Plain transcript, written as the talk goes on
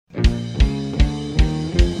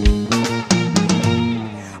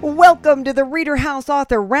Welcome to the ReaderHouse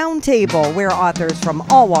Author Roundtable, where authors from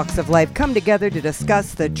all walks of life come together to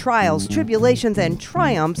discuss the trials, tribulations, and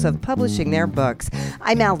triumphs of publishing their books.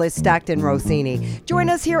 I'm Alice Stockton Rossini. Join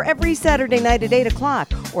us here every Saturday night at 8 o'clock,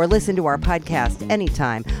 or listen to our podcast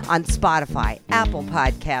anytime on Spotify, Apple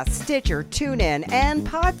Podcasts, Stitcher, TuneIn, and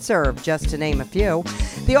PodServe, just to name a few.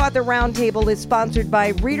 The Author Roundtable is sponsored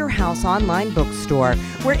by ReaderHouse Online Bookstore,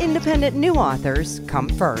 where independent new authors come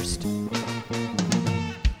first.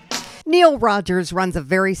 Neil Rogers runs a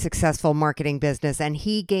very successful marketing business, and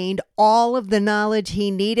he gained all of the knowledge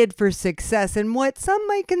he needed for success in what some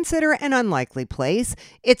might consider an unlikely place.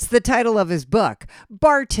 It's the title of his book,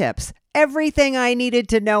 Bar Tips. Everything I needed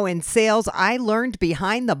to know in sales, I learned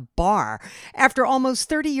behind the bar. After almost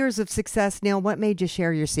 30 years of success, Neil, what made you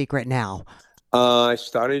share your secret now? I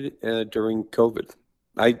started during COVID.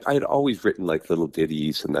 I had always written like little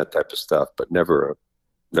ditties and that type of stuff, but never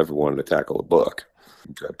wanted to tackle a book.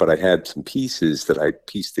 But I had some pieces that I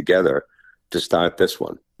pieced together to start this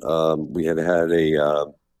one. We had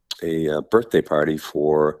a birthday party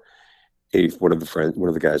for one of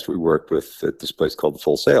the guys we worked with at this place called the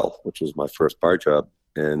Full Sail, which was my first bar job,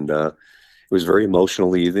 and it was a very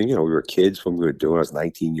emotional evening. You know, we were kids when we were doing. I was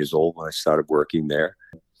 19 years old when I started working there.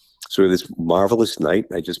 So this marvelous night,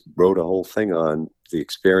 I just wrote a whole thing on the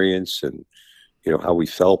experience and how we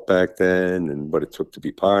felt back then and what it took to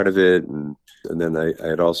be part of it, and then I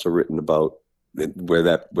had also written about where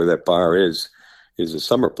that bar is a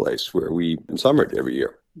summer place where we summered every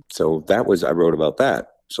year. So I wrote about that.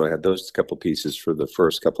 So I had those couple pieces for the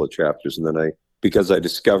first couple of chapters, and then because I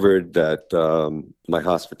discovered that my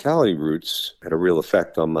hospitality roots had a real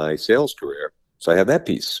effect on my sales career. So I had that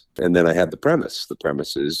piece, and then I had the premise. The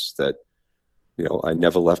premise is that I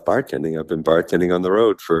never left bartending. I've been bartending on the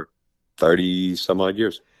road for 30 some odd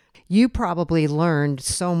years. You probably learned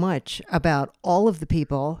so much about all of the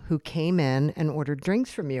people who came in and ordered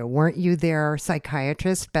drinks from you. Weren't you their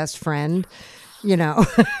psychiatrist, best friend? Yeah,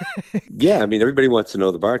 I mean, everybody wants to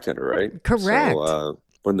know the bartender, right? Correct. So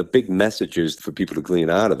one of the big messages for people to glean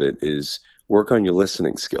out of it is work on your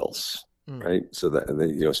listening skills, right? So that,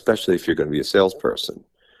 especially if you're going to be a salesperson.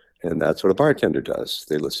 And that's what a bartender does.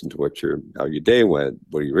 They listen to how your day went,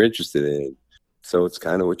 what you're interested in. So it's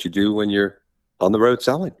kind of what you do when you're on the road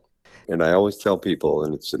selling. And I always tell people,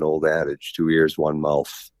 and it's an old adage, 2 ears, 1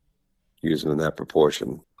 mouth, use them in that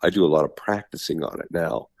proportion. I do a lot of practicing on it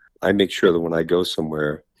now. I make sure that when I go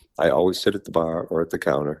somewhere, I always sit at the bar or at the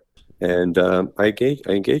counter, and I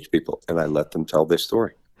engage people, and I let them tell their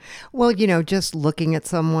story. Well, just looking at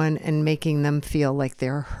someone and making them feel like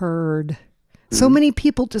they're heard. Mm-hmm. So many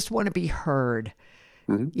people just want to be heard.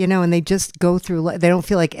 Mm-hmm. And they just go through, they don't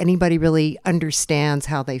feel like anybody really understands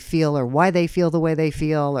how they feel or why they feel the way they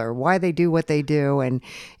feel or why they do what they do. And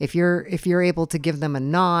if you're able to give them a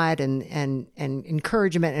nod and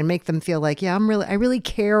encouragement and make them feel like, I really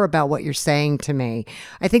care about what you're saying to me,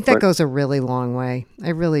 I think that goes a really long way. I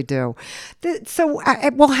really do. So,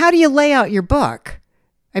 how do you lay out your book?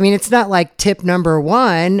 I mean, it's not like tip number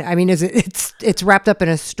 1. I mean, it's wrapped up in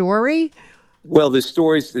a story? Well, there's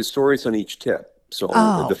stories on each tip. So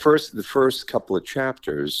the first couple of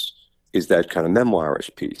chapters is that kind of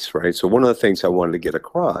memoirish piece, right? So one of the things I wanted to get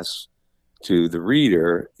across to the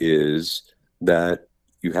reader is that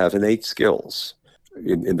you have innate skills.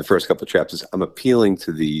 In the first couple of chapters, I'm appealing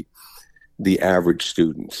to the average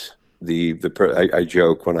student. I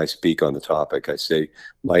joke when I speak on the topic. I say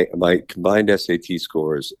my combined SAT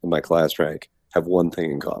scores and my class rank have one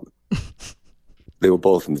thing in common. They were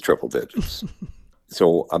both in the triple digits.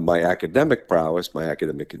 So my academic prowess, my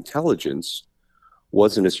academic intelligence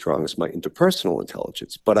wasn't as strong as my interpersonal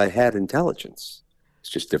intelligence, but I had intelligence. It's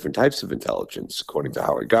just different types of intelligence, according to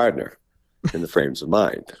Howard Gardner, in the frames of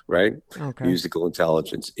mind, right? Okay. Musical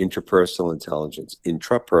intelligence, interpersonal intelligence,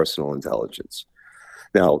 intrapersonal intelligence.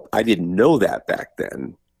 Now, I didn't know that back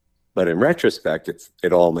then, but in retrospect,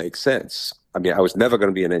 it all makes sense. I mean, I was never going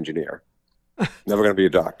to be an engineer, never going to be a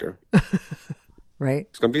doctor. Right.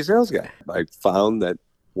 It's going to be a sales guy. I found that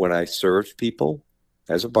when I served people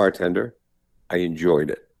as a bartender, I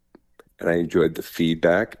enjoyed it. And I enjoyed the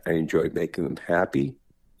feedback. I enjoyed making them happy.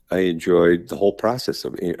 I enjoyed the whole process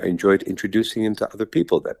of it. I enjoyed introducing them to other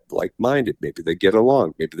people that like-minded. Maybe they get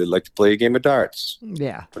along. Maybe they'd like to play a game of darts.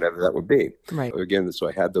 Yeah. Whatever that would be. Right. Again, so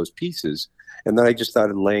I had those pieces. And then I just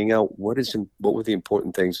started laying out what were the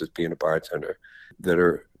important things as being a bartender that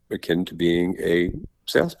are akin to being a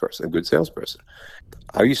salesperson, a good salesperson.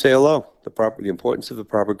 How you say hello, the importance of the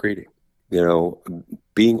proper greeting.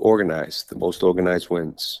 Being organized, the most organized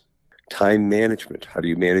wins. Time management, how do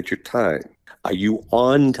you manage your time? Are you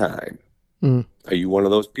on time? Are you one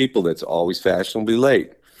of those people that's always fashionably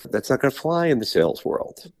late? That's not going to fly in the sales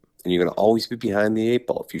world. And you're going to always be behind the eight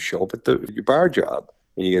ball. If you show up at your bar job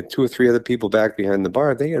and you get 2 or 3 other people back behind the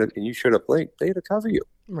bar, and you showed up late, they got to cover you.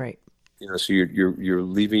 Right. So you're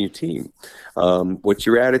leaving your team. What's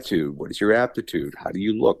your attitude? What is your aptitude? How do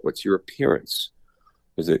you look? What's your appearance?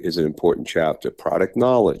 Is an important chapter. Product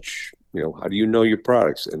knowledge. How do you know your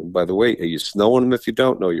products? And by the way, are you snowing them if you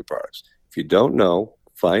don't know your products? If you don't know,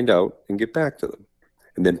 find out and get back to them.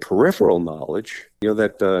 And then peripheral knowledge,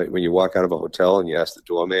 that when you walk out of a hotel and you ask the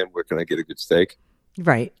doorman, where can I get a good steak?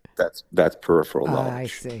 Right. That's peripheral knowledge. I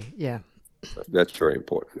see. Yeah. That's very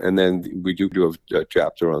important. And then we do a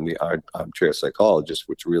chapter on the armchair psychologist,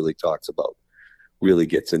 which really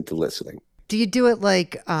gets into listening. Do you do it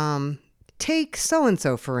like, take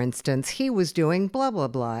so-and-so, for instance, he was doing blah, blah,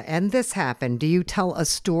 blah, and this happened. Do you tell a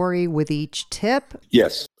story with each tip?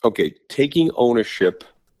 Yes. Okay. Taking ownership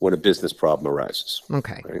when a business problem arises.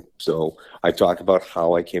 Okay. Right? So I talk about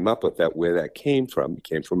how I came up with that, where that came from. It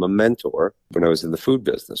came from a mentor when I was in the food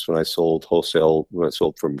business, when I sold wholesale, when I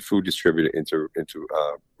sold from a food distributor into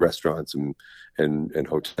restaurants and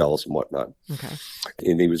hotels and whatnot. Okay.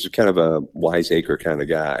 And he was kind of a wiseacre kind of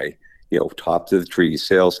guy, top to the tree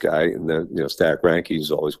sales guy, and then, stack rank, he's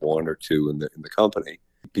always 1 or 2 in the company.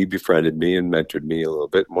 He befriended me and mentored me a little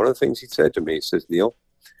bit. And one of the things he said to me, he says, Neil,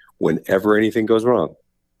 whenever anything goes wrong,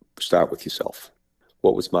 start with yourself.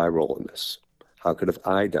 What was my role in this? How could have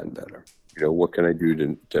I done better? What can I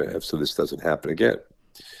do to have so this doesn't happen again?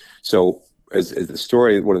 So as the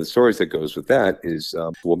story, one of the stories that goes with that is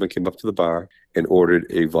a woman came up to the bar and ordered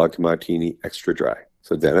a vodka martini extra dry.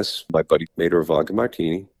 So Dennis, my buddy, made her a vodka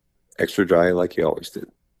martini, extra dry like he always did.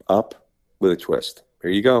 Up with a twist.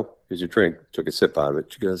 Here you go. Here's your drink. Took a sip out of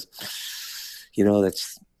it. She goes,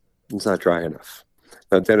 it's not dry enough.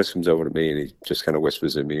 Now, Dennis comes over to me and he just kind of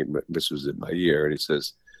whispers in my ear, and he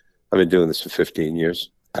says, I've been doing this for 15 years.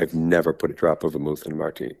 I've never put a drop of vermouth in a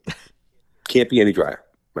martini. Can't be any drier,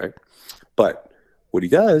 right? But what he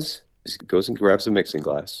does is he goes and grabs a mixing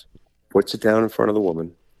glass, puts it down in front of the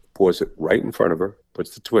woman, pours it right in front of her,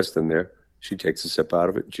 puts the twist in there. She takes a sip out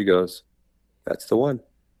of it, and she goes, that's the one.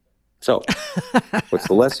 So what's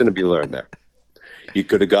the lesson to be learned there? You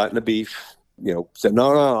could have gotten a beef. Said,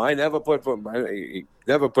 no, I never put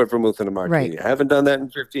vermouth in a martini. Right. I haven't done that in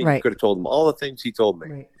 15. Right. You could have told him all the things he told me.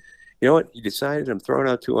 Right. You know what? He decided I'm throwing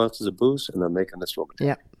out 2 ounces of booze and I'm making this woman.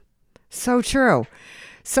 Yeah. So true.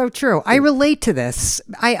 So true. I relate to this.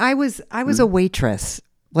 I was a waitress,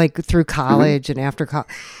 like through college and after college.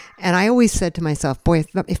 And I always said to myself, boy,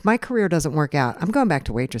 if my career doesn't work out, I'm going back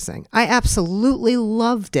to waitressing. I absolutely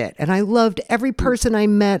loved it. And I loved every person I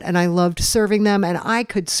met, and I loved serving them. And I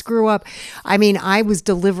could screw up. I mean, I was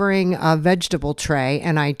delivering a vegetable tray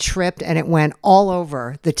and I tripped and it went all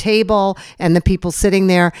over the table and the people sitting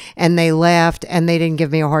there, and they laughed and they didn't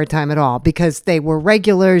give me a hard time at all because they were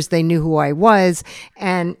regulars. They knew who I was.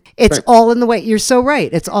 And it's all in the way. You're so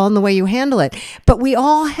right. It's all in the way you handle it. But we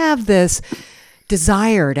all have this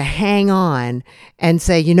desire to hang on and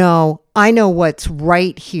say, I know what's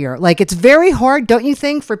right here. Like, it's very hard, don't you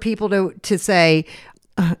think, for people to say,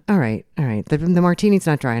 all right, the martini's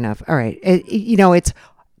not dry enough. All right. It's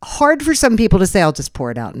hard for some people to say, I'll just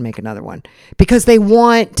pour it out and make another one, because they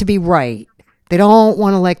want to be right. They don't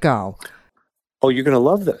want to let go. Oh, you're going to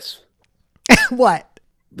love this. What?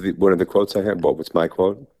 One of the quotes I have, what's my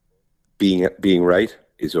quote? Being right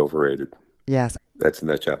is overrated. Yes. That's in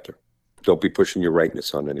that chapter. Don't be pushing your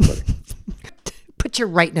rightness on anybody. Put your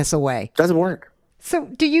rightness away. Doesn't work. So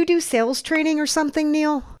do you do sales training or something,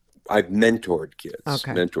 Neil? I've mentored kids,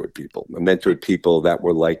 mentored people. I mentored people that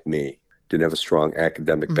were like me, didn't have a strong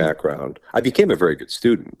academic background. I became a very good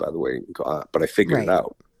student, by the way, but I figured it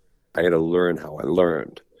out. I had to learn how I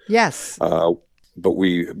learned. Yes. But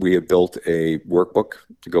we had built a workbook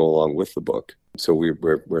to go along with the book. So we're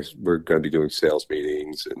going to be doing sales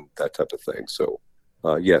meetings and that type of thing. So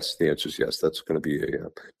yes, the answer is yes. That's going to be a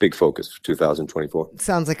big focus for 2024.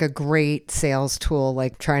 Sounds like a great sales tool,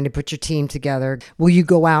 like trying to put your team together. Will you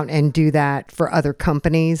go out and do that for other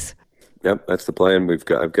companies? Yep, that's the plan.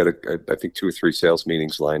 I've got I think 2 or 3 sales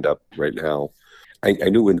meetings lined up right now. I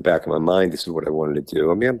knew in the back of my mind this is what I wanted to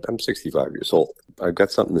do. I mean, I'm 65 years old. I've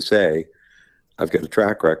got something to say. I've got a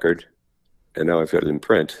track record, and now I've got it in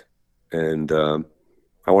print, and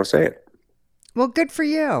I want to say it. Well, good for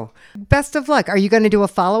you. Best of luck. Are you going to do a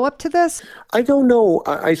follow-up to this? I don't know.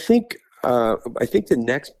 I think the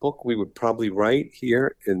next book we would probably write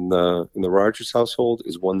here in the Rogers household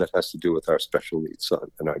is one that has to do with our special needs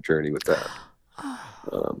son and our journey with that.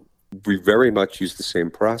 We very much use the same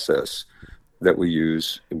process that we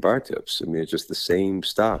use in bar tips. I mean, it's just the same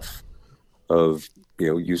stuff of,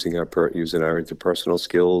 using our interpersonal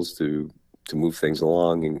skills to move things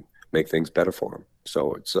along and make things better for them.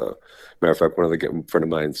 So it's matter of fact, one of the friend of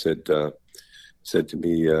mine said to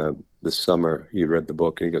me this summer, he read the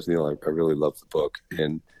book and he goes, Neil, I really love the book.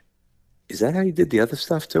 And is that how you did the other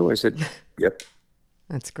stuff too? I said, yep.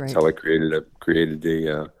 That's great. That's how I created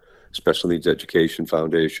the Special Needs Education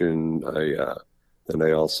Foundation.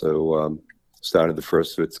 I also started the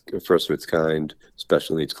first of its kind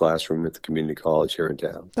special needs classroom at the community college here in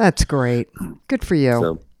town. That's great. Good for you.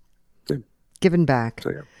 So, yeah. Giving back.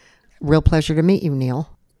 So, yeah. Real pleasure to meet you,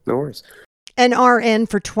 Neil. No worries. An RN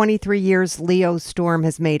for 23 years, Leo Storm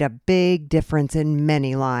has made a big difference in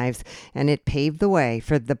many lives, and it paved the way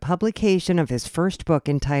for the publication of his first book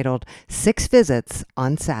entitled 6 Visits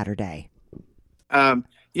on Saturday.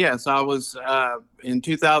 Yes, I was in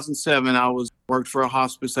 2007. I worked for a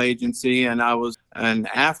hospice agency, and I was an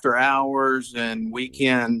after hours and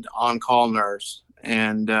weekend on-call nurse,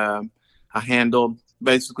 and I handled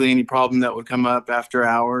basically any problem that would come up after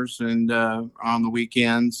hours and on the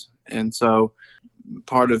weekends. And so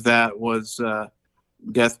part of that was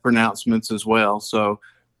death pronouncements as well. So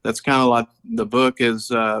that's kind of like the book is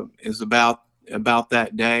about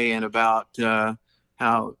that day and about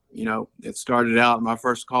how, it started out. My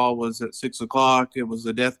first call was at 6:00. It was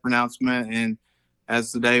a death pronouncement. And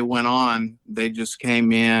as the day went on, they just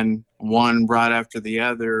came in one right after the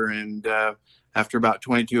other. And after about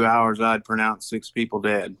 22 hours, I'd pronounced 6 people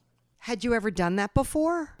dead. Had you ever done that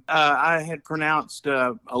before? I had pronounced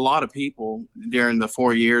a lot of people during the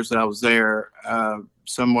 4 years that I was there,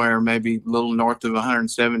 somewhere maybe a little north of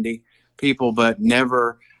 170 people, but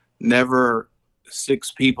never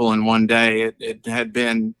 6 people in one day. It had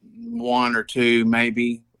been 1 or 2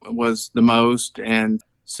 maybe was the most, and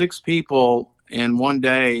 6 people in one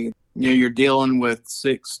day. You're dealing with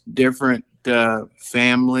 6 different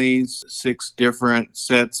families, 6 different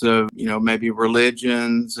sets of, maybe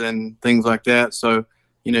religions and things like that. So,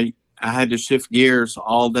 I had to shift gears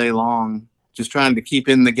all day long, just trying to keep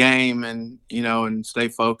in the game and, and stay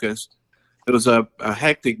focused. It was a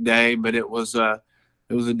hectic day, but it was a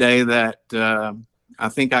day that I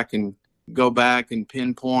think I can go back and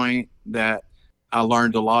pinpoint that I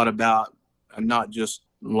learned a lot about not just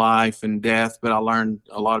life and death, but I learned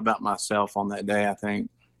a lot about myself on that day, I think.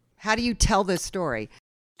 How do you tell this story?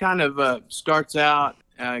 Kind of starts out,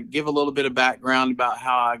 give a little bit of background about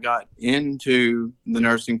how I got into the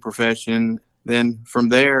nursing profession. Then from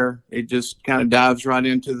there, it just kind of dives right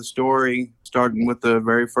into the story, starting with the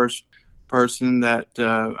very first person that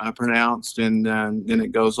I pronounced, and then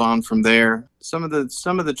it goes on from there. Some of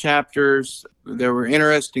the chapters, there were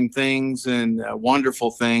interesting things and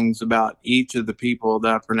wonderful things about each of the people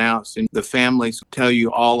that I pronounced, and the families tell you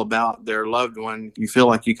all about their loved one. You feel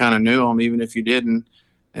like you kind of knew them, even if you didn't.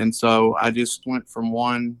 And so I just went from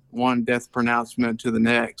one death pronouncement to the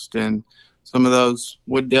next, and some of those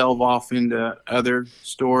would delve off into other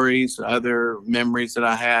stories, other memories that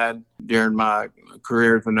I had during my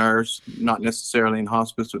career as a nurse, not necessarily in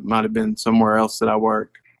hospice, but might have been somewhere else that I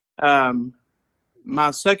worked.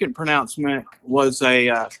 My second pronouncement was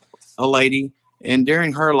a lady, and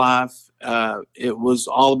during her life, it was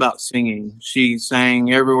all about singing. She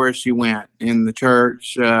sang everywhere she went, in the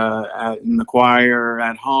church, in the choir,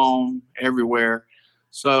 at home, everywhere.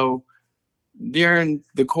 So during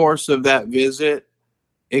the course of that visit,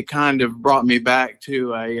 it kind of brought me back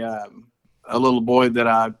to a little boy that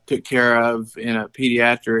I took care of in a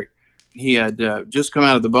pediatric. He had just come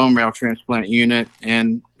out of the bone marrow transplant unit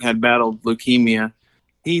and had battled leukemia.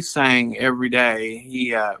 He sang every day.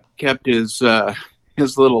 He kept his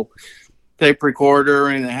little tape recorder,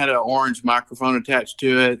 and it had an orange microphone attached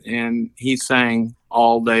to it, and he sang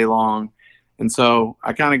all day long. And so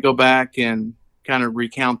I kind of go back and kind of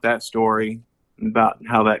recount that story about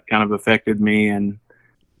how that kind of affected me, and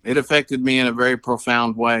it affected me in a very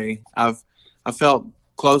profound way. I felt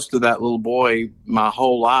close to that little boy my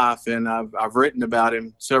whole life, and I've written about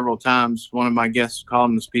him several times. One of my guest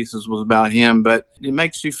columnist pieces was about him, but it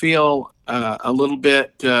makes you feel a little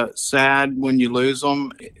bit sad when you lose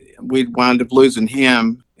them. We wound up losing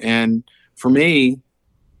him, and for me,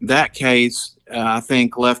 that case I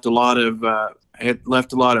think left a lot of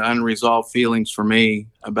unresolved feelings for me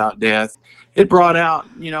about death. It brought out,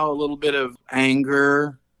 a little bit of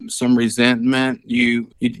anger, some resentment. You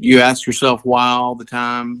ask yourself why all the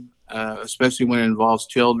time, especially when it involves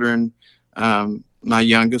children. My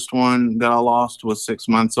youngest one that I lost was 6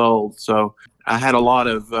 months old, so I had a lot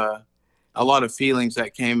of feelings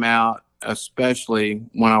that came out, especially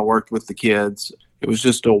when I worked with the kids. It was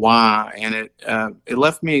just a why, and it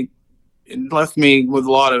left me with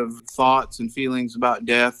a lot of thoughts and feelings about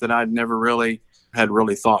death that I'd never really had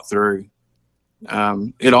really thought through.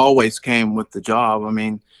 It always came with the job. I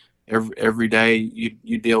mean, every day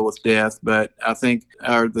you deal with death, but I think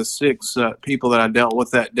the 6 people that I dealt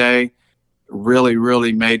with that day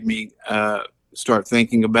really made me start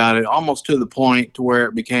thinking about it, almost to the point to where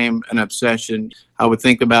it became an obsession. I would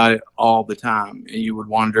think about it all the time, and you would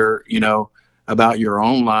wonder, about your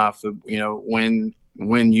own life, when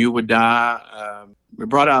you would die. It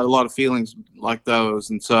brought out a lot of feelings like those,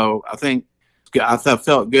 and so I think I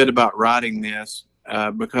felt good about writing this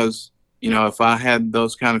because if I had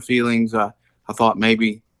those kind of feelings, I thought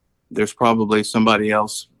maybe there's probably somebody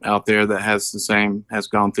else out there that has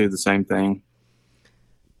gone through the same thing.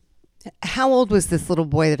 How old was this little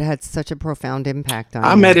boy that had such a profound impact on you?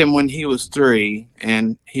 I met him when he was 3,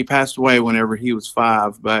 and he passed away whenever he was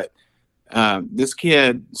 5. But this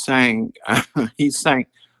kid sang, he sang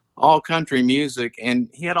all country music, and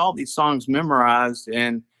he had all these songs memorized,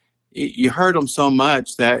 and you heard them so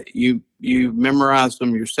much that you memorized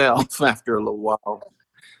them yourself after a little while.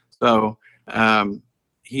 So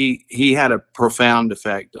he had a profound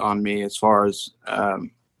effect on me as far as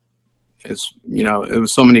it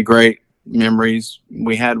was so many great memories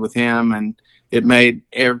we had with him, and it made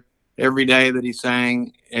every day that he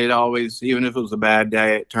sang, it always, even if it was a bad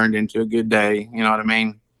day, it turned into a good day. You know what I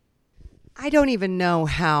mean? I don't even know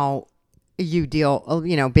how you deal,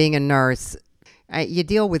 being a nurse, you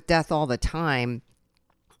deal with death all the time,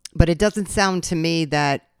 but it doesn't sound to me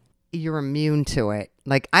that you're immune to it.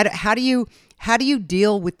 Like, how do you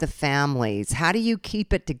deal with the families? How do you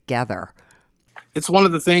keep it together? It's one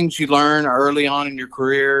of the things you learn early on in your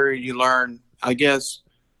career. You learn, I guess,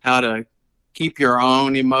 how to keep your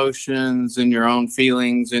own emotions and your own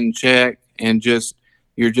feelings in check, and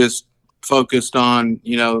you're just focused on,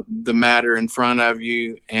 the matter in front of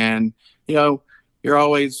you. And, you're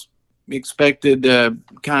always expected to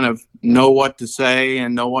kind of know what to say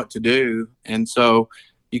and know what to do. And so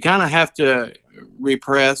you kind of have to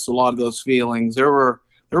repress a lot of those feelings. There were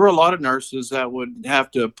a lot of nurses that would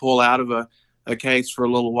have to pull out of a case for a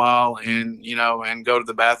little while and go to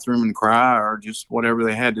the bathroom and cry, or just whatever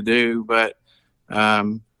they had to do. But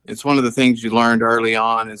it's one of the things you learned early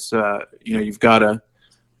on is you've got to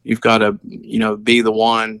be the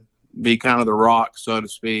one, be kind of the rock, so to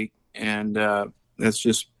speak. And that's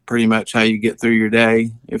just pretty much how you get through your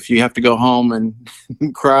day. If you have to go home and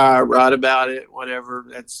cry, write about it, whatever,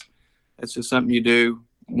 that's just something you do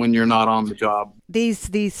when you're not on the job. These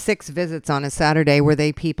 6 visits on a Saturday, were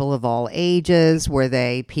they people of all ages? Were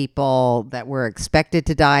they people that were expected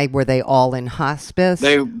to die? Were they all in hospice?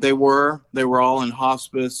 They were all in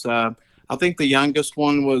hospice. I think the youngest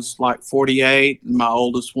one was like 48. My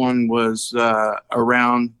oldest one was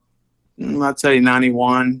around, I'd say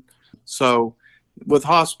 91. So with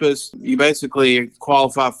hospice, you basically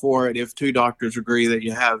qualify for it if 2 doctors agree that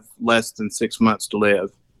you have less than 6 months to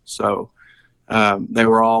live. So they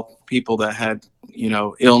were all people that had,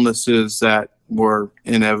 illnesses that were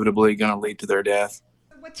inevitably going to lead to their death.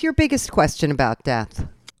 What's your biggest question about death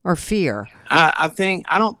or fear? I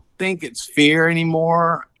don't think it's fear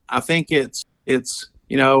anymore. I think it's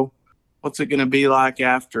what's it going to be like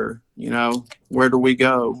after? Where do we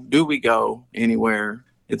go? Do we go anywhere?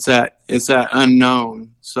 It's that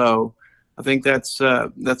unknown. So I think that's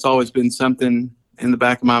always been something in the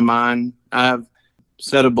back of my mind. I have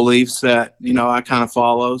set of beliefs that I kind of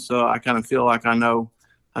follow, so I kind of feel like I know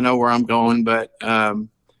where I'm going. But when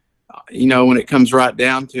it comes right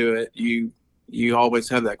down to it, you always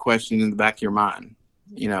have that question in the back of your mind.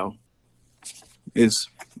 Is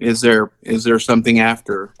there something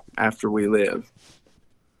after we live?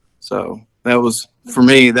 So that was, for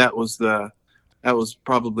me, that was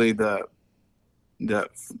probably the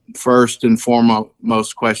first and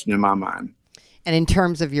foremost question in my mind. And in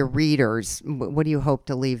terms of your readers, what do you hope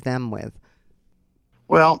to leave them with?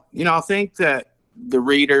 Well, I think that the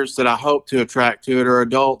readers that I hope to attract to it are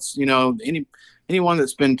adults. Anyone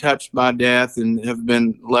that's been touched by death and have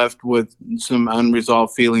been left with some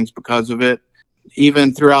unresolved feelings because of it.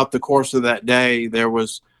 Even throughout the course of that day, there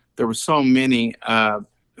was so many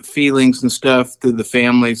feelings and stuff through the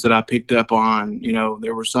families that I picked up on.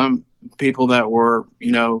 There were some people that were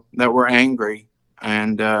angry,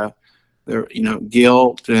 and there,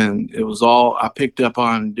 guilt, and it was all, I picked up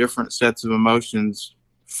on different sets of emotions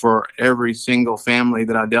for every single family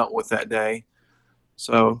that I dealt with that day.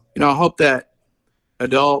 So, I hope that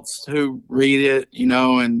adults who read it,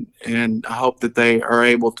 and I hope that they are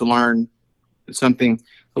able to learn something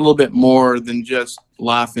a little bit more than just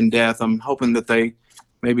life and death. I'm hoping that they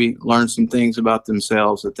maybe learn some things about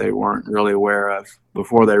themselves that they weren't really aware of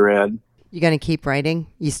before they read. You going to keep writing?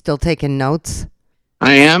 You still taking notes?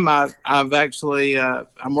 I am. I've actually,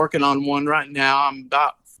 I'm working on one right now. I'm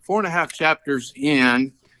about 4.5 chapters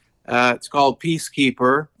in. It's called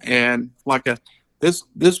Peacekeeper. And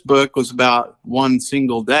this book was about one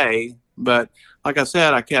single day. But like I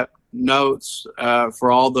said, I kept notes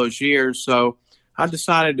for all those years. So I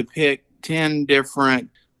decided to pick 10 different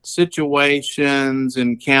situations,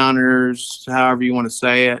 encounters, however you want to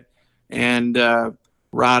say it, and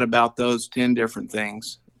write about those 10 different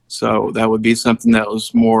things. So that would be something that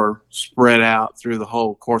was more spread out through the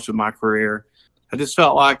whole course of my career. I just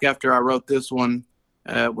felt like after I wrote this one,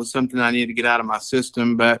 it was something I needed to get out of my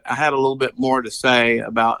system, but I had a little bit more to say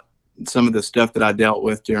about some of the stuff that I dealt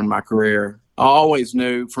with during my career. I always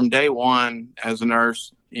knew from day one as a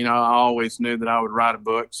nurse, I always knew that I would write a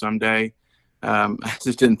book someday. I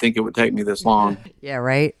just didn't think it would take me this long. Yeah,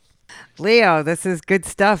 right. Leo, this is good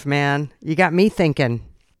stuff, man. You got me thinking.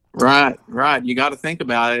 Right. You got to think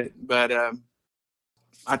about it. But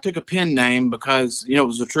I took a pen name because, it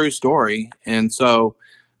was a true story. And so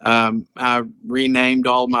I renamed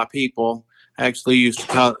all my people. I actually used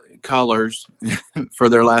colors for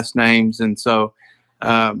their last names. And so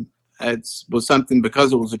it was something,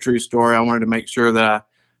 because it was a true story, I wanted to make sure that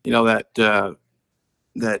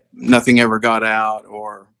that nothing ever got out,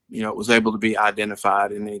 or, it was able to be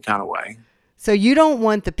identified in any kind of way. So you don't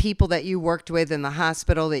want the people that you worked with in the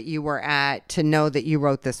hospital that you were at to know that you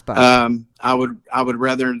wrote this book? I would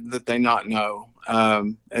rather that they not know.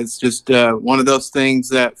 It's just one of those things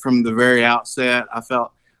that from the very outset, I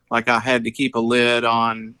felt like I had to keep a lid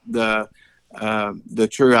on the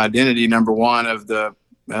true identity, number one, of the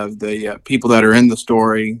people that are in the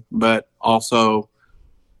story, but also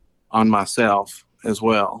on myself as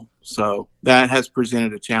well. So that has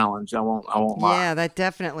presented a challenge. I won't lie. Yeah, that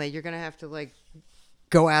definitely. You're going to have to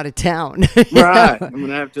go out of town. Right. I'm going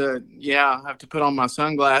to have to put on my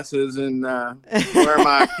sunglasses and wear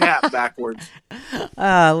my cap backwards.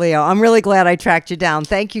 Leo, I'm really glad I tracked you down.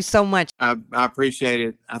 Thank you so much. I appreciate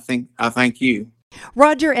it. I thank you.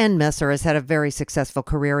 Roger N. Messer has had a very successful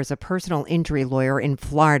career as a personal injury lawyer in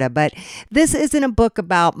Florida, but this isn't a book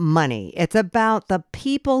about money. It's about the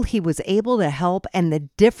people he was able to help and the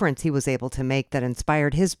difference he was able to make that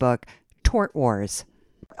inspired his book, Tort Wars.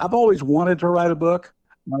 I've always wanted to write a book.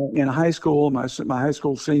 In high school, my high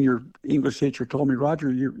school senior English teacher told me,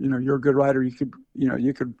 Roger, you're a good writer. You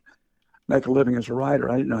could make a living as a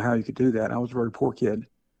writer. I didn't know how you could do that. I was a very poor kid.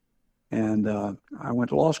 And I went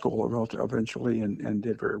to law school eventually and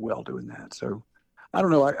did very well doing that. So I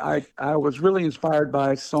don't know. I was really inspired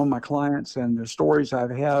by some of my clients, and the stories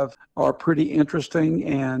I have are pretty interesting.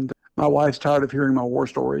 And my wife's tired of hearing my war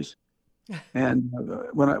stories. And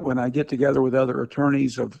when I get together with other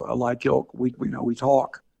attorneys of a like ilk, we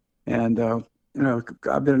talk. And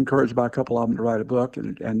I've been encouraged by a couple of them to write a book.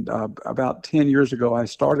 And about 10 years ago, I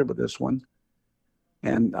started with this one.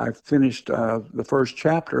 And I finished the first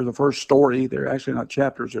chapter, the first story. They're actually not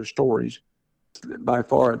chapters, they're stories. By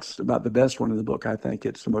far, it's about the best one in the book. I think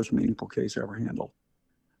it's the most meaningful case I ever handled.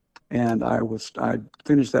 And I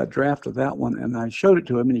finished that draft of that one, and I showed it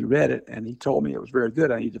to him, and he read it, and he told me it was very good.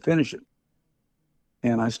 I need to finish it.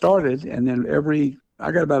 And I started, and then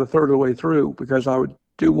I got about a third of the way through, because I would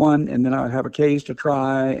do one, and then I would have a case to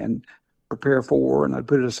try and prepare for, and I'd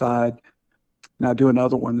put it aside. And I'd do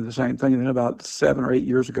another one, and the same thing. And then about 7 or 8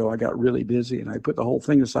 years ago, I got really busy, and I put the whole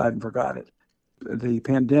thing aside and forgot it. The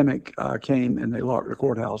pandemic came, and they locked the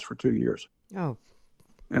courthouse for 2 years. Oh.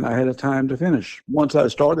 And I had a time to finish. Once I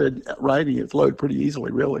started writing, it flowed pretty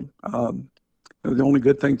easily, really. The only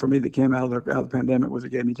good thing for me that came out of the pandemic was it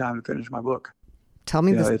gave me time to finish my book. Tell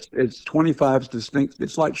me this. It's 25 distinct.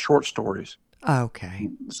 It's like short stories. Okay.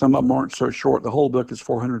 Some of them aren't so short. The whole book is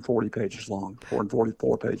 440 pages long,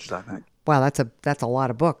 444 pages, I think. Wow, that's a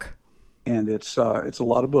lot of book. And it's a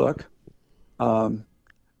lot of book. I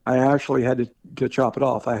actually had to chop it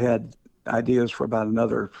off. I had ideas for about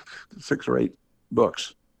another 6 or 8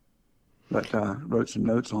 books, but wrote some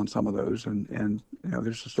notes on some of those, and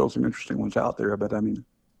there's still some interesting ones out there. But I mean,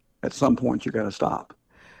 at some point you got to stop.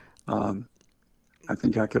 I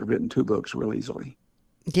think I could have written 2 books real easily.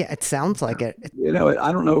 Yeah, it sounds like it.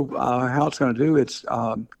 I don't know how it's going to do. It's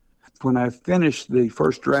when I finished the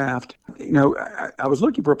first draft, I was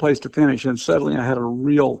looking for a place to finish, and suddenly I had a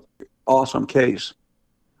real awesome case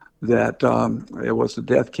that it was a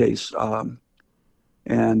death case, and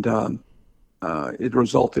it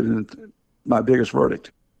resulted in my biggest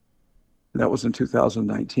verdict. That was in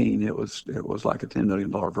 2019. It was like a $10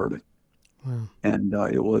 million verdict. Wow. And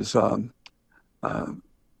it was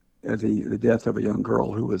the death of a young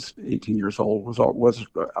girl who was 18 years old, was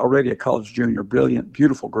already a college junior, brilliant,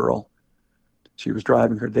 beautiful girl. She was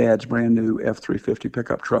driving her dad's brand new F-350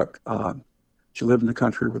 pickup truck. She lived in the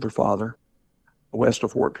country with her father, west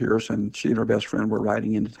of Fort Pierce, and she and her best friend were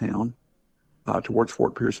riding into town towards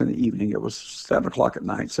Fort Pierce in the evening. It was 7 o'clock at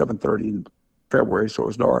night, 7:30 in February, so it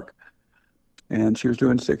was dark. And she was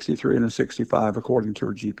doing 63 and a 65 according to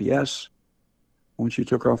her GPS when she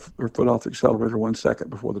took her foot off the accelerator 1 second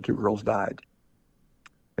before the two girls died.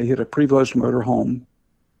 They hit a Prevost motor home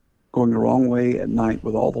going the wrong way at night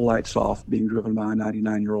with all the lights off, being driven by a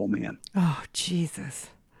 99-year-old man. Oh, Jesus.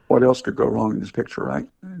 What else could go wrong in this picture, right?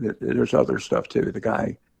 There's other stuff too. The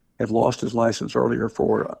guy had lost his license earlier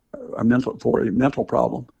for a mental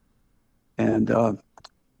problem, and two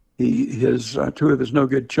of his no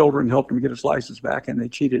good children helped him get his license back, and they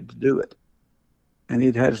cheated to do it. And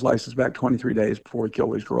he'd had his license back 23 days before he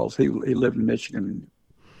killed these girls. He lived in Michigan. And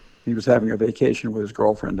he was having a vacation with his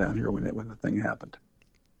girlfriend down here when the thing happened.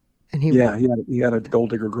 And he had a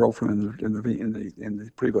gold digger girlfriend in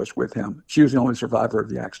the Prevost with him. She was the only survivor of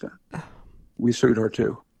the accident. We sued her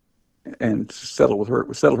too, and settled with her.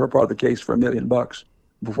 We settled her part of the case for $1 million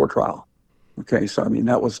before trial. Okay, so I mean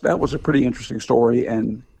that was a pretty interesting story,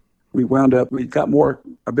 and we got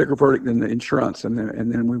a bigger verdict than the insurance, and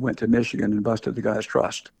then we went to Michigan and busted the guy's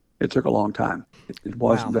trust. It took a long time. It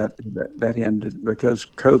wasn't that ended because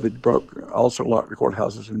COVID also locked the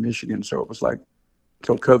courthouses in Michigan, so it was like,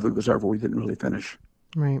 until COVID was over, we didn't really finish.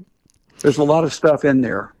 Right. There's a lot of stuff in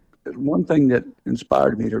there. One thing that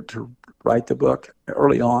inspired me to write the book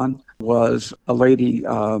early on was a lady,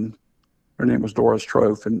 her name was Doris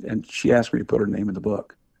Trofe, and she asked me to put her name in the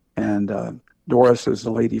book. And Doris is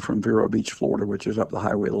a lady from Vero Beach, Florida, which is up the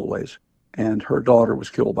highway a little ways. And her daughter was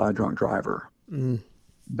killed by a drunk driver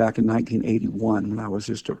back in 1981 when I was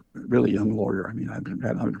just a really young lawyer. I mean, I haven't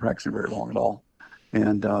been practicing very long at all.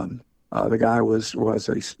 And the guy was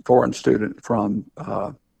a foreign student from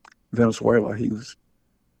Venezuela. He was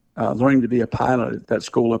learning to be a pilot at that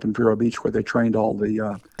school up in Vero Beach where they trained all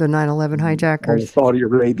the 9/11 hijackers, the Saudi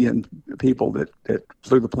Arabian people that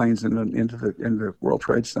flew the planes into the World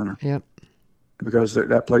Trade Center. Yep. Because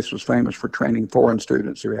that place was famous for training foreign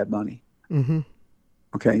students who had money. Mm-hmm.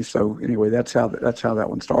 Okay, so anyway, that's how that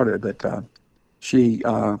one started. But she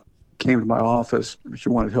came to my office. She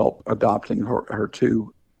wanted help adopting her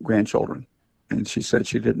two grandchildren, and she said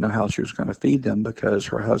she didn't know how she was going to feed them because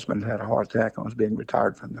her husband had a heart attack and was being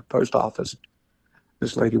retired from the post office.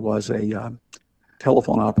 This lady was a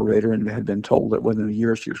telephone operator and had been told that within a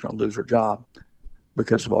year she was going to lose her job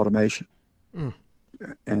because of automation.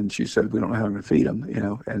 And she said, we don't know how to feed them,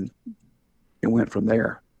 and it went from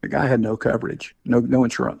there. The guy had no coverage, no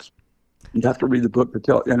insurance. You have to read the book to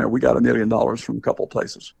tell, we got $1 million from a couple of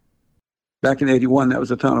places. Back in 81, that was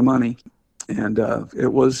a ton of money. And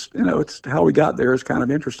it was, it's how we got there is kind of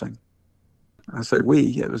interesting. I say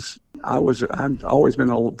I've always been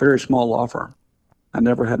a very small law firm. I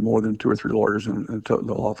never had more than 2 or 3 lawyers in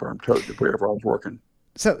the law firm wherever I was working.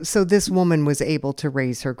 So this woman was able to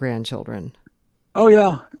raise her grandchildren. Oh,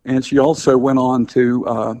 yeah. And she also went on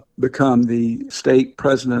to become the state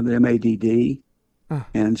president of the MADD.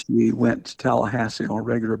 And she went to Tallahassee on a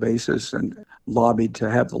regular basis and lobbied to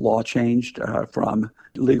have the law changed from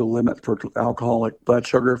legal limit for alcoholic blood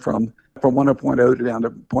sugar from 1.0 to down to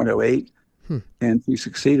 0.08. And she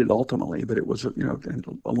succeeded ultimately, but it was a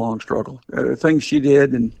long struggle. Things she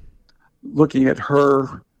did, and looking at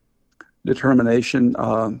her determination,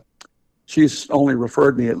 she's only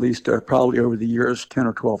referred me at least probably over the years 10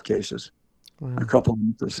 or 12 cases. Wow. A couple of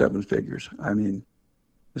them for 7 figures. I mean,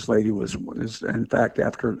 this lady was in fact,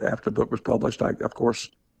 after the book was published, I, of course,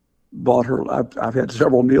 bought her. I've had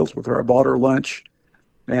several meals with her. I bought her lunch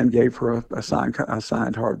and gave her a signed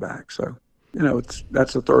hardback. So,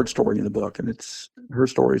 that's the third story in the book, and her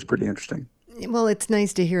story is pretty interesting. Well, it's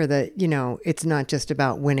nice to hear that, it's not just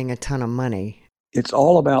about winning a ton of money. It's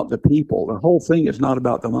all about the people. The whole thing is not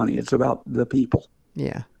about the money. It's about the people.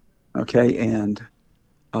 Yeah. Okay. And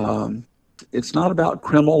it's not about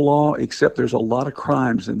criminal law, except there's a lot of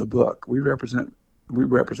crimes in the book. We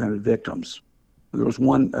represented victims. There was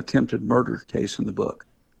one attempted murder case in the book.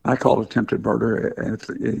 I call it attempted murder. And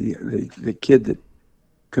the kid that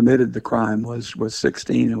committed the crime was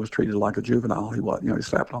 16 and was treated like a juvenile. He was, he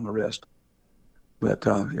slapped on the wrist. But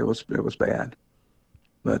it was bad.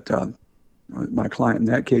 But my client in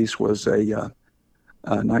that case was a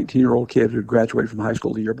 19-year-old kid who graduated from high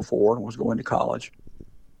school the year before and was going to college.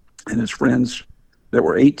 And his friends that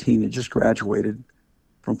were 18 had just graduated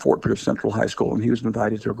from Fort Pierce Central High School, and he was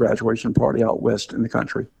invited to a graduation party out west in the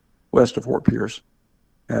country, west of Fort Pierce.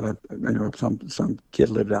 Had some kid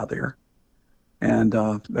lived out there, and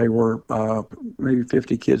they were maybe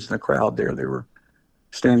 50 kids in the crowd there. They were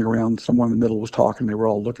standing around. Someone in the middle was talking. They were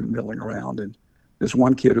all milling around. And this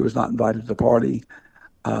one kid who was not invited to the party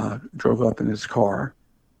drove up in his car,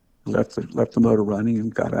 left the motor running,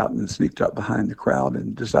 and got out and then sneaked up behind the crowd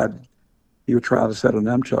and decided he would try to set a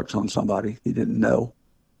nunchucks on somebody he didn't know.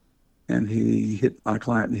 And he hit my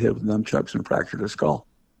client in the head with nunchucks and fractured his skull.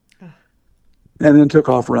 And then took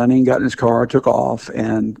off running, got in his car, took off,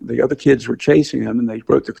 and the other kids were chasing him, and they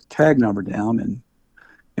wrote the tag number down, and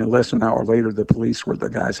less than an hour later, the police were at the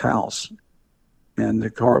guy's house, and the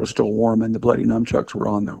car was still warm, and the bloody nunchucks were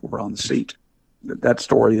on the seat. That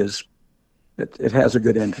story it has a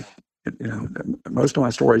good ending. Most of my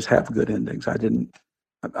stories have good endings. I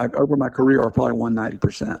over my career, I probably won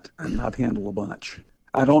 90%, and I've handled a bunch.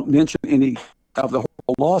 I don't mention any of the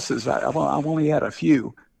horrible losses. I've only had a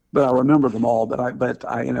few. But I remember them all. But I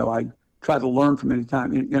try to learn from any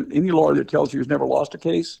time. Any lawyer that tells you he's never lost a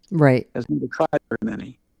case, right, has never tried very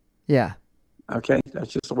many. Yeah. Okay,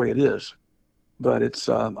 that's just the way it is. But it's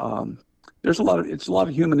there's a lot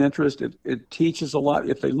of human interest. It teaches a lot.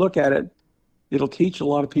 If they look at it, it'll teach a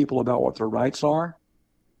lot of people about what their rights are,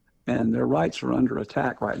 and their rights are under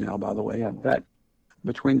attack right now. By the way, in fact,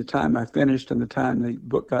 between the time I finished and the time the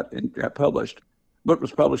book got published, the book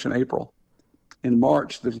was published in April. In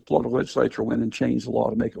March, the Florida legislature went and changed the law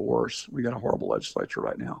to make it worse. We got a horrible legislature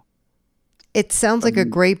right now. It sounds like a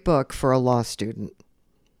great book for a law student.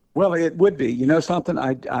 Well, it would be. You know something?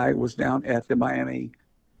 I was down at the Miami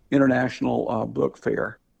International Book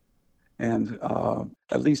Fair, and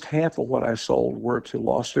at least half of what I sold were to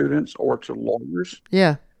law students or to lawyers.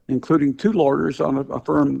 Yeah. Including 2 lawyers on a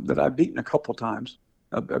firm that I've beaten a couple of times,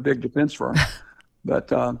 a big defense firm.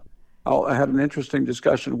 But I had an interesting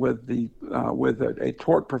discussion with a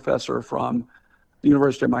tort professor from the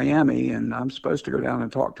University of Miami, and I'm supposed to go down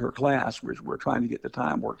and talk to her class. We're trying to get the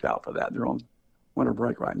time worked out for that. They're on winter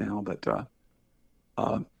break right now, but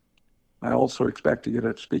I also expect to get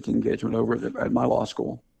a speaking engagement over at my law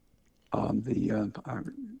school. I've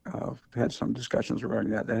had some discussions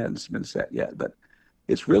regarding that. That hasn't been set yet, but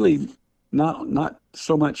it's really not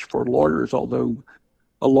so much for lawyers, although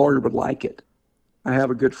a lawyer would like it. I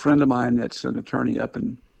have a good friend of mine that's an attorney up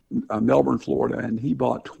in Melbourne, Florida, and he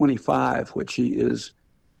bought 25, which he is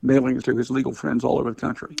mailing it to his legal friends all over the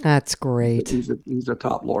country. That's great. He's a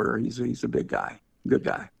top lawyer. He's a big guy, good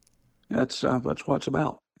guy. That's what it's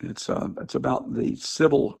about. It's about the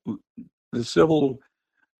civil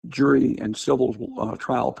jury and civil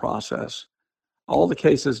trial process. All the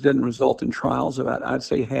cases didn't result in trials. I'd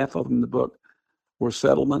say half of them in the book were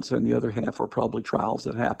settlements, and the other half were probably trials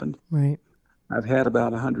that happened. Right. I've had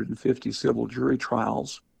about 150 civil jury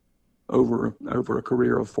trials over a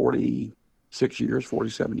career of 46 years,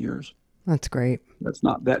 47 years. That's great. That's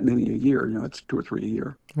not that many a year. It's 2 or 3 a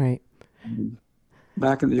year. Right.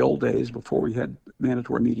 Back in the old days, before we had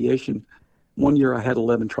mandatory mediation, one year I had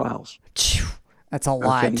 11 trials. That's a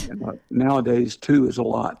lot. Okay. Nowadays, 2 is a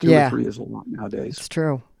lot. 2 or 3 is a lot nowadays. It's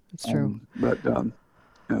true. It's true. But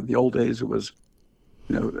the old days, it was,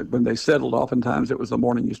 when they settled, oftentimes it was the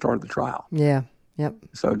morning you started the trial. Yeah. Yep.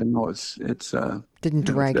 So it's didn't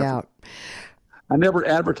drag out. I never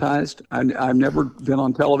advertised. I've never been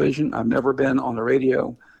on television. I've never been on the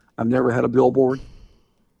radio. I've never had a billboard.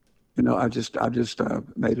 I've just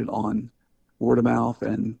made it on word of mouth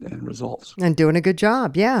and results. And doing a good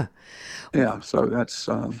job. Yeah. Yeah. So that's.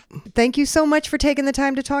 Thank you so much for taking the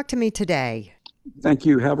time to talk to me today. Thank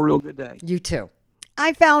you. Have a real good day. You too.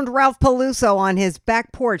 I found Ralph Peluso on his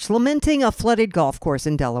back porch lamenting a flooded golf course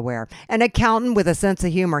in Delaware. An accountant with a sense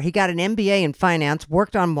of humor. He got an MBA in finance,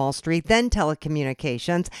 worked on Wall Street, then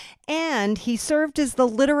telecommunications, and he served as the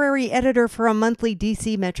literary editor for a monthly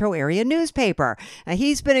D.C. metro area newspaper. Now,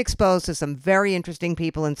 he's been exposed to some very interesting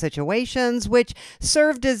people and situations, which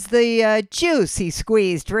served as the juice he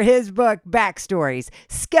squeezed for his book, Backstories,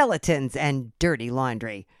 Skeletons, and Dirty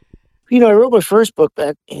Laundry. I wrote my first book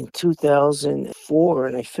back in 2004,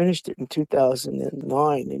 and I finished it in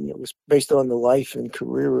 2009, and it was based on the life and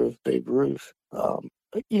career of Babe Ruth.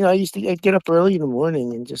 I'd get up early in the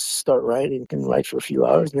morning and just start writing and write for a few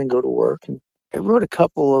hours and then go to work. And I wrote a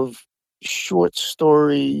couple of short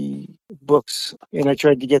story books, and I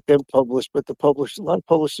tried to get them published, but a lot of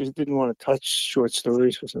publishers didn't want to touch short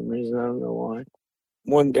stories for some reason. I don't know why.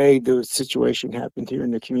 One day, the situation happened here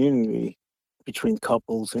in the community between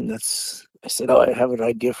couples, and I said, I have an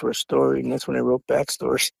idea for a story, and that's when I wrote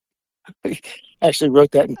Backstories. I actually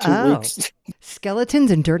wrote that in 2 weeks.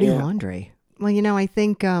 Skeletons and Dirty Laundry. Well, I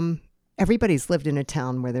think everybody's lived in a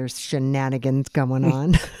town where there's shenanigans going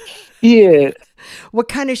on. Yeah. What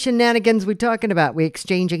kind of shenanigans we talking about? We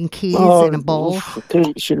exchanging keys in a bowl?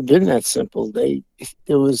 It should have been that simple.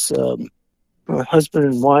 There was husband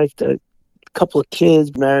and wife, a couple of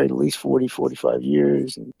kids, married at least 40, 45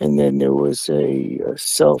 years. And then there was a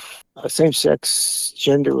same-sex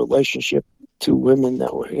gender relationship, two women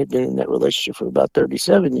that had been in that relationship for about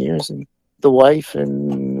 37 years. And the wife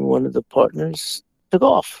and one of the partners took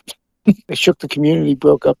off. They shook the community,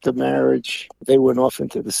 broke up the marriage. They went off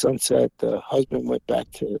into the sunset. The husband went back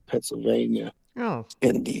to Pennsylvania. Oh.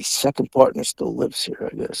 And the second partner still lives here,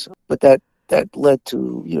 I guess. But that led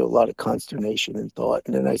to, a lot of consternation and thought.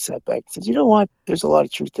 And then I sat back and said, you know what? There's a lot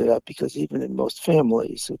of truth to that, because even in most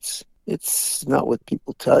families, it's not what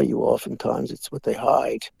people tell you oftentimes, it's what they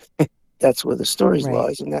hide. That's where the stories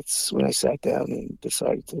lies. And that's when I sat down and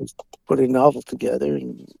decided to put a novel together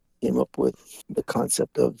and came up with the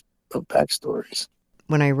concept of backstories.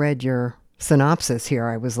 When I read your synopsis here,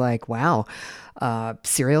 I was like, wow,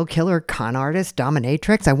 serial killer, con artist,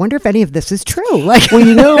 dominatrix. I wonder if any of this is true. Like,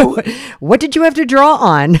 well, what did you have to draw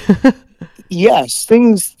on? Yes,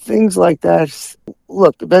 things like that.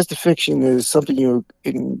 Look, the best of fiction is something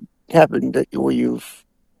happened where you've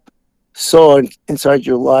saw inside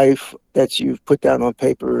your life that you've put down on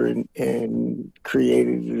paper and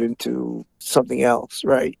created it into something else,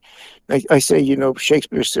 right? I say,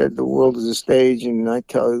 Shakespeare said the world is a stage, and I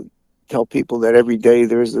tell people that every day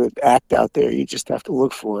there's an act out there. You just have to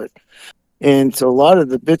look for it. And so a lot of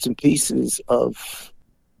the bits and pieces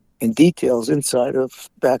and details inside of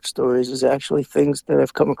backstories is actually things that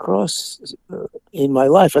I've come across in my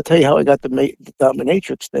life. I'll tell you how I got the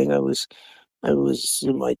dominatrix thing. I was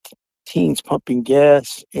in my teens pumping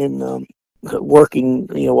gas and working,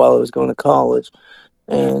 while I was going to college.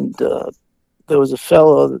 And there was a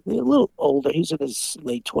fellow, a little older. He's in his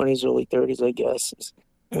late 20s, early 30s, I guess.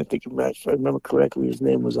 I think, if I remember correctly, his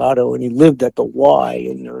name was Otto, and he lived at the Y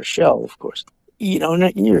in New Rochelle, of course.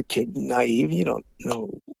 And you're a kid, naive. You don't know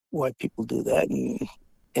why people do that.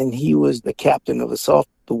 And he was the captain of the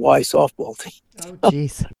Y softball team. Oh,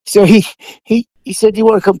 jeez. So he said, "Do you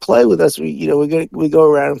want to come play with us? We go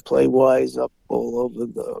around and play Ys up all over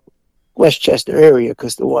the Westchester area,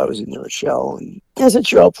 because the Y was in New Rochelle." And I said,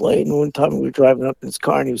 "Sure, I'll play." And one time we were driving up in his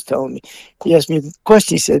car, and he was telling me, he asked me a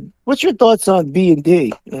question. He said, "What's your thoughts on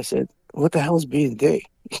B&D?" And I said, "What the hell is B&D?"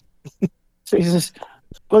 So he says,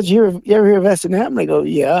 "Well, you ever hear of S&M?" And I go,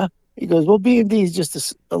 "Yeah." He goes, "Well, B&D is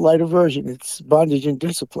just a lighter version. It's bondage and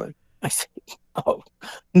discipline." I said, "Oh,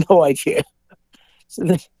 no idea." So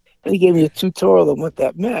then he gave me a tutorial on what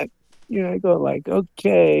that meant. I go like,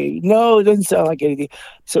 okay, no, it doesn't sound like anything.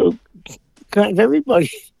 So kind of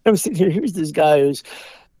everybody, I'm sitting here, here's this guy who's,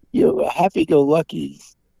 a happy-go-lucky,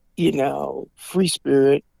 free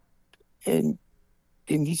spirit, and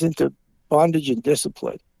he's into bondage and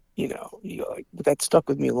discipline, but that stuck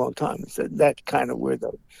with me a long time. So that's kind of where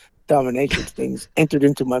the dominatrix things entered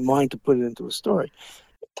into my mind to put it into a story.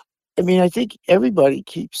 I mean, I think everybody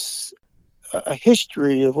keeps a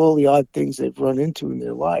history of all the odd things they've run into in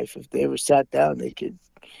their life. If they ever sat down, they could,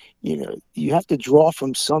 you have to draw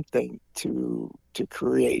from something to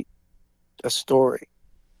create a story.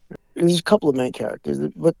 There's a couple of main characters,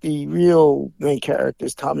 but the real main character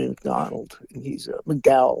is Tommy McDonald, and he's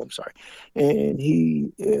McDowell, I'm sorry. And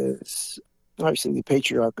he is obviously the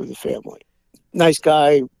patriarch of the family. Nice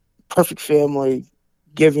guy, perfect family,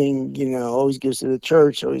 giving, always gives to the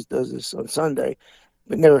church, always does this on Sunday,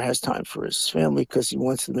 but never has time for his family because he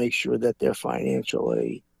wants to make sure that they're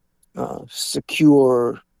financially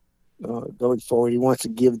secure going forward. He wants to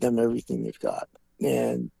give them everything they've got.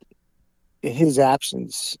 And in his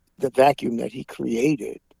absence, the vacuum that he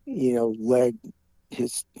created, led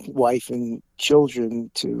his wife and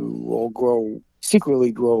children to all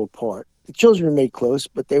secretly grow apart. The children remained close,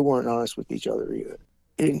 but they weren't honest with each other either.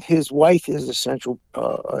 And his wife is a central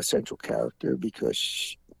character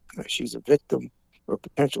because she's a victim, or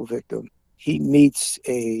potential victim. He meets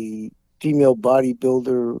a female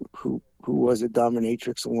bodybuilder who was a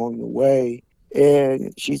dominatrix along the way,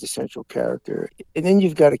 and she's a central character. And then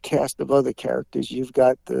you've got a cast of other characters. You've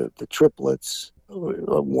got the triplets,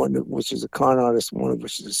 one of which is a con artist, one of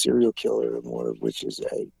which is a serial killer, and one of which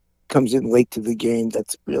comes in late to the game.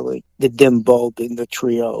 That's really the dim bulb in the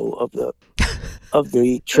trio of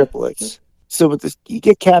the triplets. So you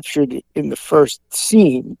get captured in the first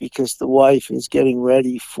scene because the wife is getting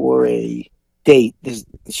ready for a date.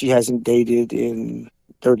 She hasn't dated in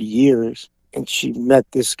 30 years, and she met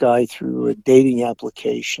this guy through a dating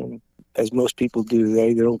application. As most people do,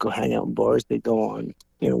 they don't go hang out in bars. They go on,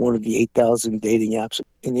 one of the 8,000 dating apps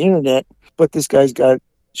in the internet. But this guy's got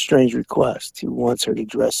strange request. He wants her to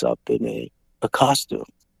dress up in a costume,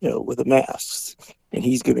 with a mask, and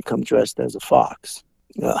he's going to come dressed as a fox.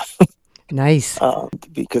 Nice.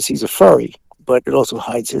 Because he's a furry, but it also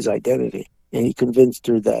hides his identity. And he convinced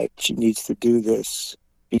her that she needs to do this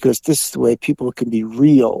because this is the way people can be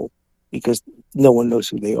real, because no one knows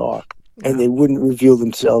who they are. And they wouldn't reveal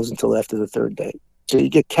themselves until after the third date. So you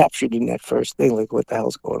get captured in that first thing, like, what the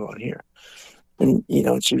hell's going on here? And,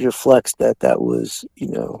 she reflects that was,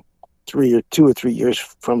 2 or 3 years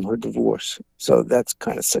from her divorce. So that's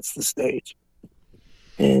kind of sets the stage.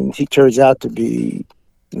 And he turns out to be,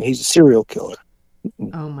 he's a serial killer.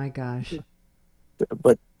 Oh my gosh.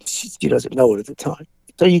 But she doesn't know it at the time.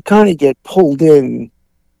 So you kind of get pulled in.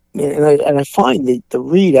 And I find that the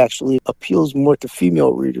read actually appeals more to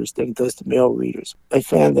female readers than it does to male readers. I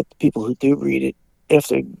found that the people who do read it,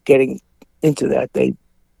 after getting into that, they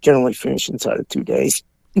generally finish inside of 2 days.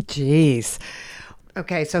 Jeez.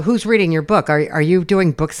 Okay, so who's reading your book? Are you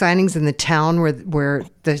doing book signings in the town where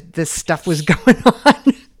this stuff was going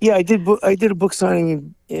on? Yeah, I did a book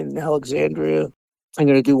signing in Alexandria. I'm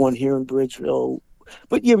going to do one here in Bridgeville.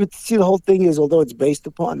 But see, the whole thing is, although it's based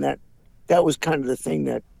upon that was kind of the thing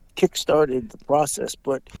that kickstarted the process,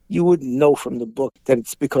 but you wouldn't know from the book that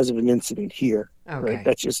it's because of an incident here. Okay. Right?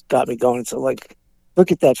 That just got me going. So, like,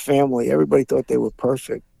 look at that family. Everybody thought they were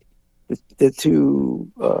perfect. The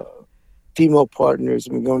two female partners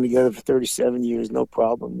have been going together for 37 years, no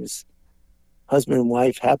problem. This husband and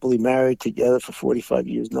wife happily married together for 45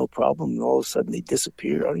 years, no problem. And all of a sudden they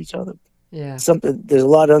disappear on each other. Yeah. There's a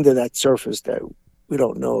lot under that surface that we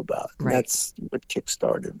don't know about. And right. That's what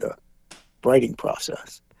kickstarted the writing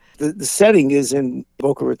process. The setting is in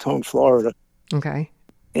Boca Raton, Florida. Okay.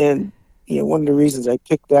 And, one of the reasons I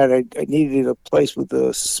picked that, I needed a place with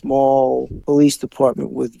a small police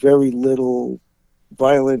department with very little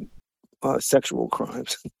violent sexual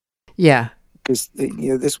crimes. Yeah. Because,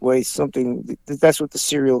 this way that's what the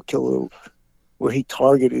serial killer, where he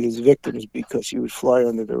targeted his victims because he would fly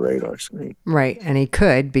under the radar screen. Right. And he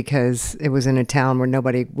could, because it was in a town where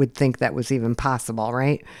nobody would think that was even possible,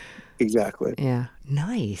 right? Exactly. Yeah.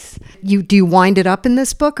 Nice. Do you wind it up in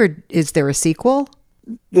this book, or is there a sequel?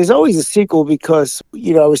 There's always a sequel because,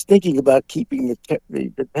 I was thinking about keeping the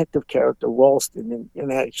detective character Ralston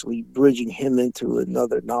and actually bridging him into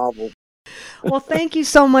another novel. Well, thank you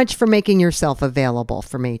so much for making yourself available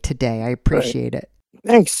for me today. I appreciate it.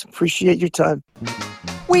 Thanks. Appreciate your time.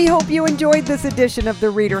 We hope you enjoyed this edition of the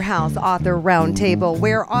ReaderHouse Author Roundtable,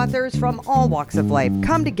 where authors from all walks of life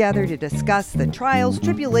come together to discuss the trials,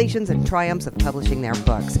 tribulations, and triumphs of publishing their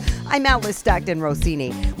books. I'm Alice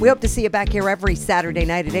Stockton-Rossini. We hope to see you back here every Saturday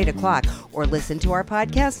night at 8 o'clock, or listen to our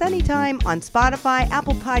podcast anytime on Spotify,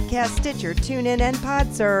 Apple Podcasts, Stitcher, TuneIn, and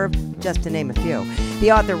PodServe, just to name a few.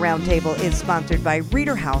 The Author Roundtable is sponsored by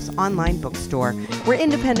ReaderHouse Online Bookstore, where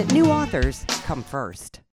independent new authors come first.